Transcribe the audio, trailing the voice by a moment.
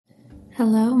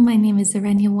Hello, my name is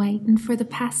Arenia White, and for the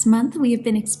past month we have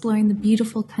been exploring the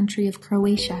beautiful country of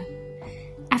Croatia.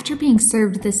 After being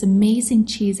served this amazing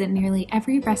cheese at nearly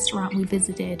every restaurant we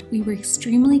visited, we were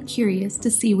extremely curious to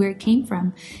see where it came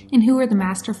from and who are the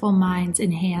masterful minds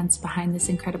and hands behind this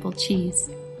incredible cheese.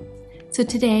 So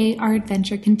today our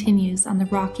adventure continues on the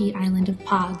rocky island of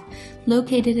Pag,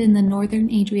 located in the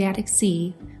northern Adriatic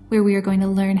Sea, where we are going to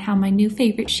learn how my new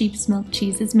favorite sheep's milk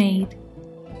cheese is made.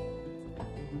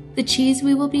 The cheese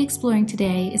we will be exploring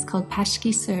today is called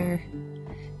Paški Sir.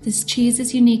 This cheese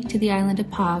is unique to the island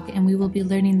of Pag, and we will be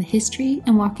learning the history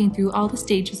and walking through all the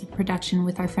stages of production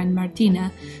with our friend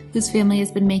Martina, whose family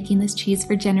has been making this cheese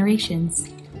for generations.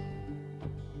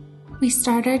 We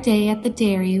start our day at the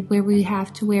dairy, where we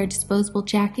have to wear disposable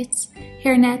jackets,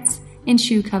 hairnets, and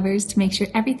shoe covers to make sure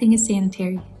everything is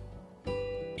sanitary.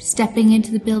 Stepping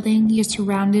into the building, you're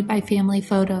surrounded by family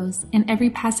photos, and every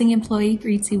passing employee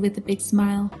greets you with a big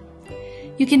smile.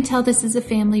 You can tell this is a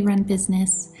family-run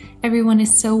business. Everyone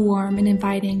is so warm and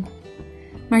inviting.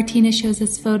 Martina shows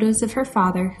us photos of her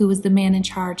father, who was the man in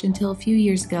charge until a few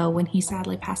years ago when he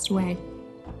sadly passed away.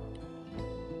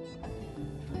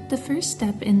 The first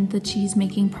step in the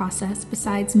cheese-making process,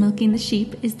 besides milking the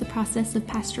sheep, is the process of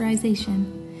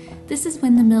pasteurization. This is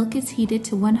when the milk is heated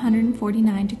to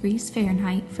 149 degrees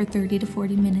Fahrenheit for 30 to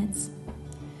 40 minutes.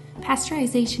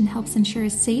 Pasteurization helps ensure a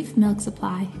safe milk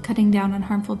supply, cutting down on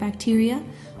harmful bacteria,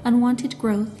 unwanted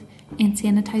growth, and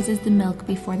sanitizes the milk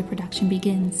before the production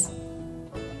begins.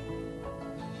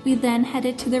 We then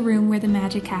headed to the room where the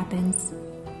magic happens.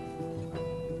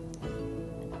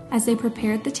 As they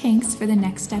prepared the tanks for the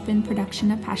next step in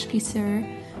production of Paški Sir,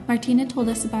 Martina told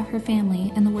us about her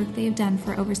family and the work they have done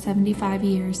for over 75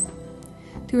 years.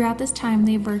 Throughout this time,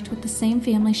 they have worked with the same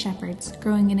family shepherds,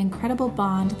 growing an incredible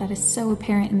bond that is so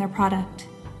apparent in their product.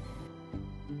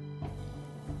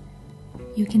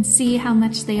 You can see how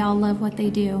much they all love what they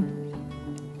do.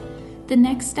 The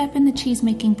next step in the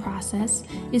cheese-making process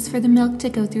is for the milk to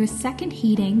go through a second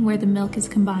heating where the milk is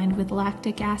combined with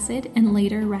lactic acid and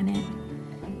later rennet.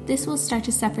 This will start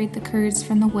to separate the curds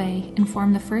from the whey and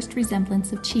form the first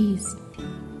resemblance of cheese.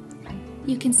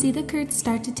 You can see the curds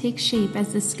start to take shape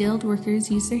as the skilled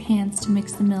workers use their hands to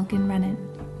mix the milk and rennet.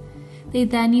 They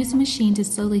then use a machine to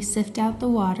slowly sift out the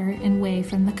water and whey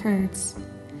from the curds.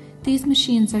 These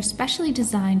machines are specially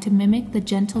designed to mimic the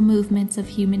gentle movements of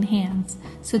human hands,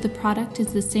 so the product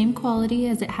is the same quality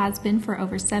as it has been for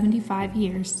over 75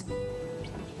 years.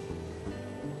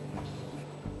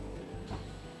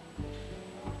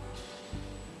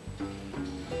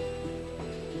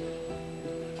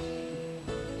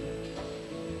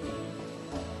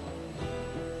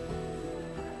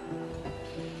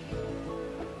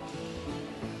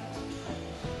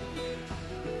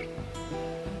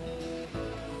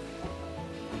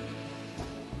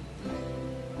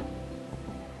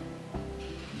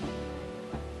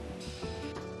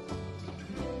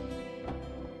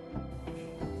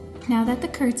 Now that the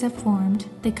curds have formed,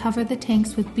 they cover the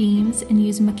tanks with beams and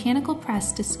use a mechanical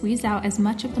press to squeeze out as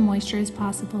much of the moisture as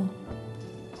possible.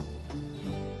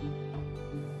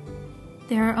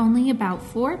 There are only about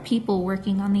 4 people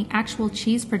working on the actual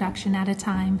cheese production at a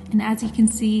time, and as you can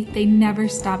see, they never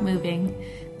stop moving.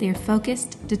 They are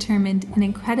focused, determined, and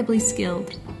incredibly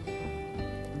skilled.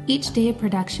 Each day of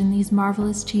production, these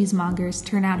marvelous cheesemongers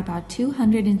turn out about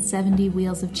 270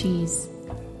 wheels of cheese.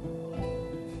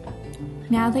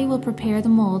 Now they will prepare the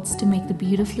molds to make the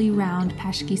beautifully round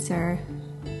Paški Sir.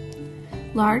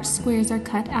 Large squares are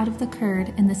cut out of the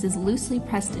curd, and this is loosely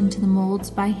pressed into the molds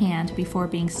by hand before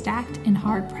being stacked and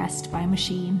hard pressed by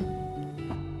machine.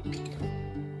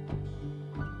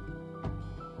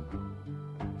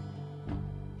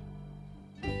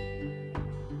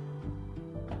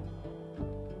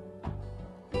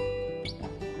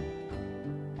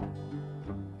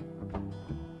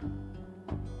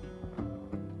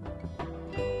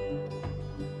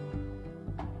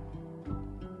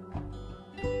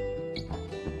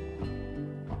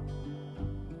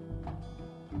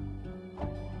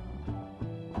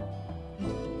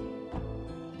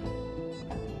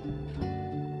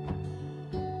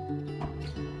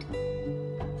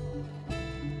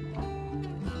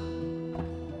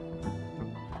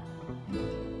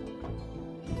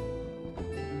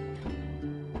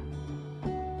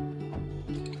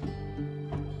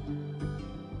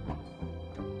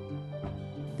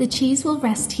 The cheese will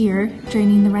rest here,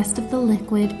 draining the rest of the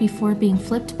liquid before being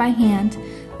flipped by hand,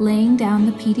 laying down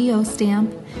the PDO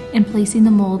stamp, and placing the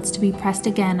molds to be pressed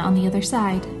again on the other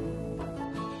side.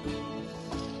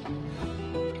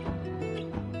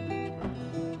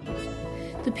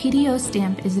 The PDO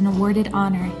stamp is an awarded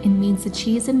honor and means the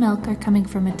cheese and milk are coming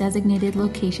from a designated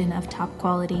location of top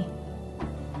quality.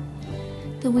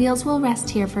 The wheels will rest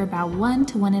here for about 1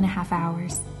 to 1.5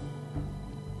 hours.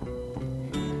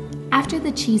 After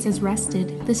the cheese has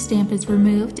rested, the stamp is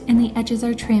removed and the edges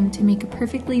are trimmed to make a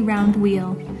perfectly round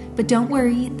wheel. But don't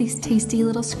worry, these tasty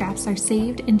little scraps are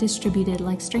saved and distributed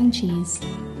like string cheese.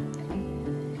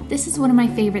 This is one of my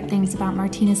favorite things about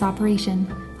Martina's operation.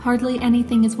 Hardly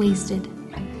anything is wasted.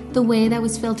 The whey that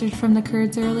was filtered from the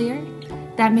curds earlier,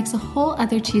 that makes a whole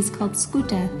other cheese called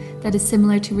skuta that is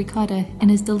similar to ricotta and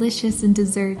is delicious in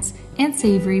desserts and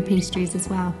savory pastries as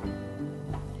well.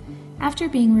 After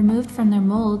being removed from their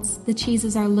molds, the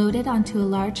cheeses are loaded onto a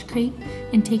large crate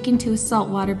and taken to a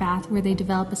saltwater bath where they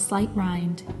develop a slight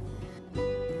rind.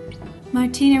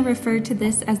 Martina referred to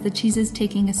this as the cheeses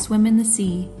taking a swim in the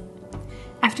sea.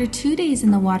 After 2 days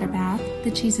in the water bath,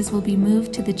 the cheeses will be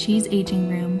moved to the cheese aging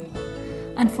room.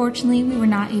 Unfortunately, we were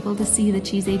not able to see the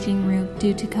cheese aging room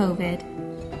due to COVID,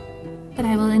 but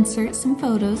I will insert some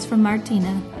photos from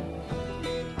Martina.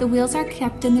 The wheels are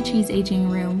kept in the cheese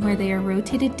aging room where they are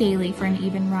rotated daily for an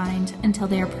even rind until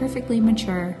they are perfectly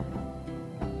mature.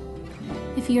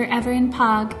 If you're ever in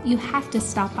Pag, you have to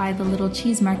stop by the little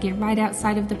cheese market right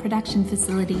outside of the production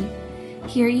facility.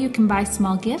 Here you can buy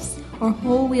small gifts or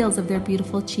whole wheels of their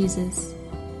beautiful cheeses.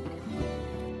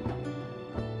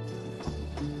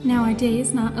 Now our day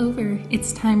is not over.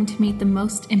 It's time to meet the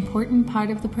most important part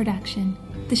of the production,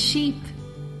 the sheep.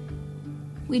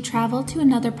 We travel to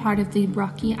another part of the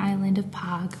rocky island of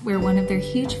Pag, where one of their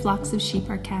huge flocks of sheep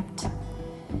are kept.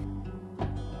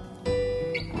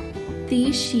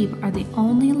 These sheep are the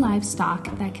only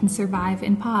livestock that can survive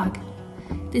in Pag.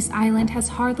 This island has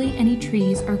hardly any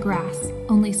trees or grass,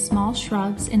 only small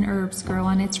shrubs and herbs grow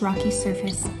on its rocky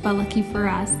surface, but lucky for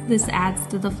us, this adds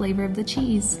to the flavor of the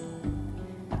cheese.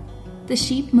 The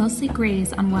sheep mostly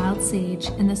graze on wild sage,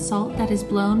 and the salt that is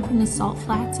blown from the salt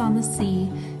flats on the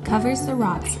sea covers the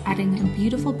rocks, adding a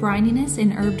beautiful brininess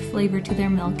and herbed flavor to their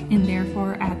milk, and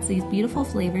therefore adds these beautiful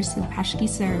flavors to the Paški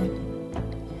Sir.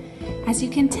 As you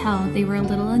can tell, they were a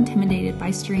little intimidated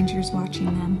by strangers watching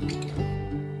them.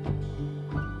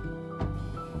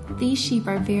 These sheep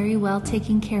are very well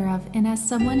taken care of, and as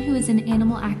someone who is an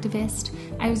animal activist,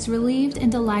 I was relieved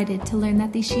and delighted to learn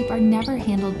that these sheep are never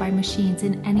handled by machines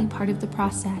in any part of the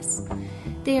process.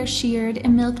 They are sheared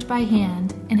and milked by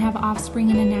hand and have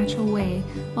offspring in a natural way,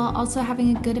 while also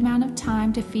having a good amount of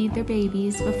time to feed their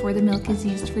babies before the milk is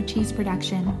used for cheese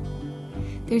production.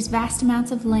 There's vast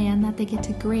amounts of land that they get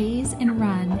to graze and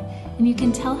run, and you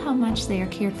can tell how much they are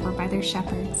cared for by their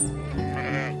shepherds.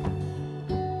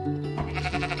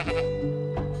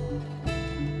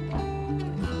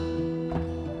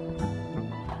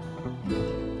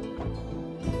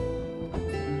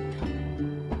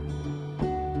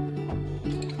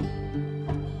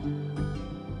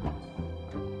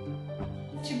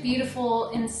 Such a beautiful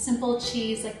and simple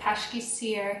cheese like Paški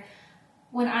Sir.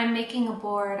 When I'm making a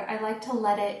board, I like to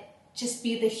let it just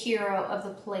be the hero of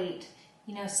the plate,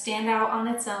 stand out on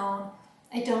its own.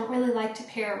 I don't really like to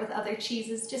pair it with other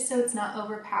cheeses just so it's not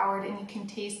overpowered and you can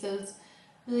taste those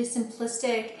really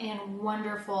simplistic and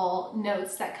wonderful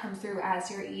notes that come through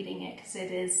as you're eating it, because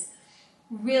it is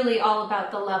really all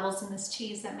about the levels in this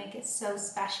cheese that make it so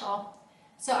special.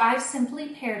 So I've simply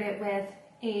paired it with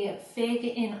a fig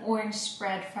and orange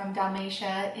spread from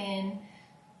Dalmatia in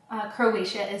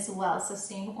Croatia as well, so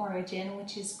same origin,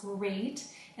 which is great.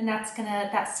 And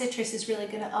that citrus is really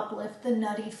gonna uplift the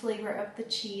nutty flavor of the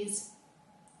cheese.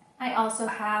 I also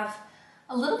have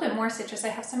a little bit more citrus. I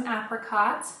have some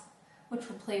apricots, which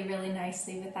will play really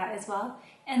nicely with that as well.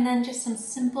 And then just some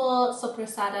simple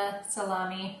sopressata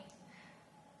salami.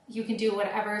 You can do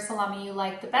whatever salami you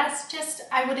like the best.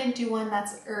 I wouldn't do one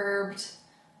that's herbed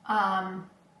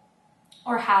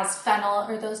or has fennel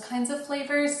or those kinds of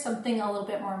flavors. Something a little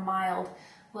bit more mild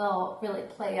will really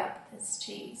play up this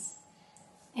cheese.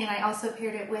 And I also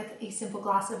paired it with a simple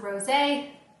glass of rosé.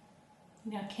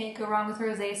 Can't go wrong with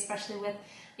rosé, especially with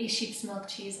a sheep's milk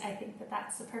cheese. I think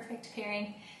that's the perfect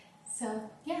pairing. So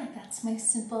yeah, that's my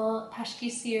simple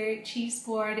Paški Sir cheese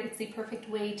board. It's the perfect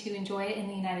way to enjoy it in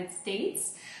the United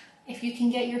States. If you can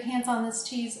get your hands on this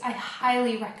cheese, I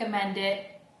highly recommend it.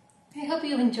 I hope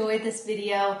you enjoyed this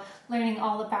video, learning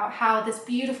all about how this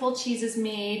beautiful cheese is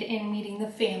made and meeting the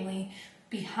family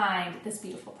behind this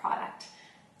beautiful product.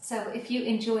 So if you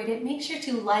enjoyed it, make sure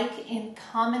to like and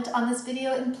comment on this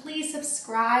video, and please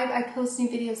subscribe. I post new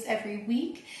videos every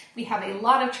week. We have a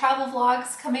lot of travel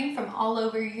vlogs coming from all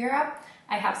over Europe.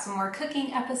 I have some more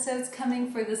cooking episodes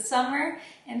coming for the summer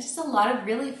and just a lot of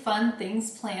really fun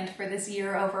things planned for this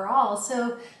year overall.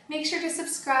 So make sure to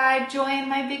subscribe, join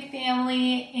my big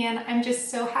family, and I'm just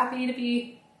so happy to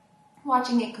be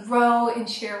watching it grow and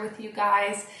share with you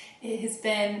guys. It has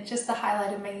been just the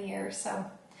highlight of my year. So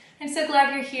I'm so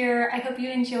glad you're here. I hope you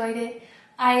enjoyed it.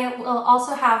 I will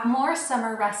also have more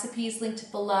summer recipes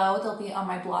linked below. They'll be on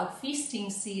my blog Feasting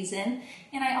Season.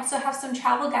 And I also have some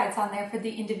travel guides on there for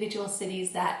the individual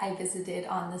cities that I visited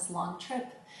on this long trip.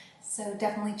 So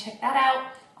definitely check that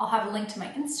out. I'll have a link to my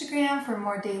Instagram for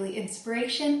more daily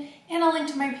inspiration and a link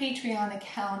to my Patreon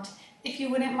account. If you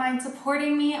wouldn't mind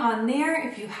supporting me on there,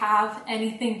 if you have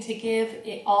anything to give,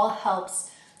 it all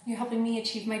helps. You're helping me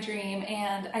achieve my dream,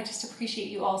 and I just appreciate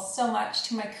you all so much.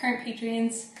 To my current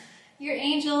patrons, you're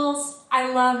angels.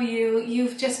 I love you.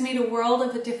 You've just made a world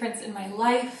of a difference in my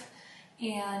life,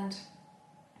 and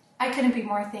I couldn't be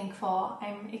more thankful.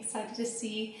 I'm excited to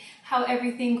see how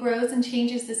everything grows and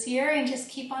changes this year and just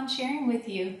keep on sharing with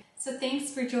you. So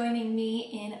thanks for joining me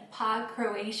in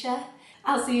Croatia.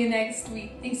 I'll see you next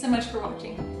week. Thanks so much for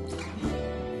watching.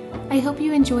 I hope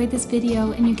you enjoyed this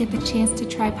video and you get the chance to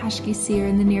try Paški Sir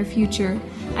in the near future.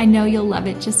 I know you'll love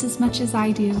it just as much as I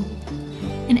do.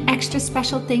 An extra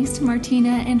special thanks to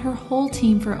Martina and her whole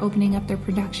team for opening up their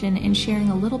production and sharing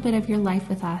a little bit of your life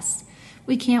with us.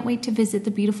 We can't wait to visit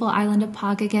the beautiful island of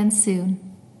Pag again soon.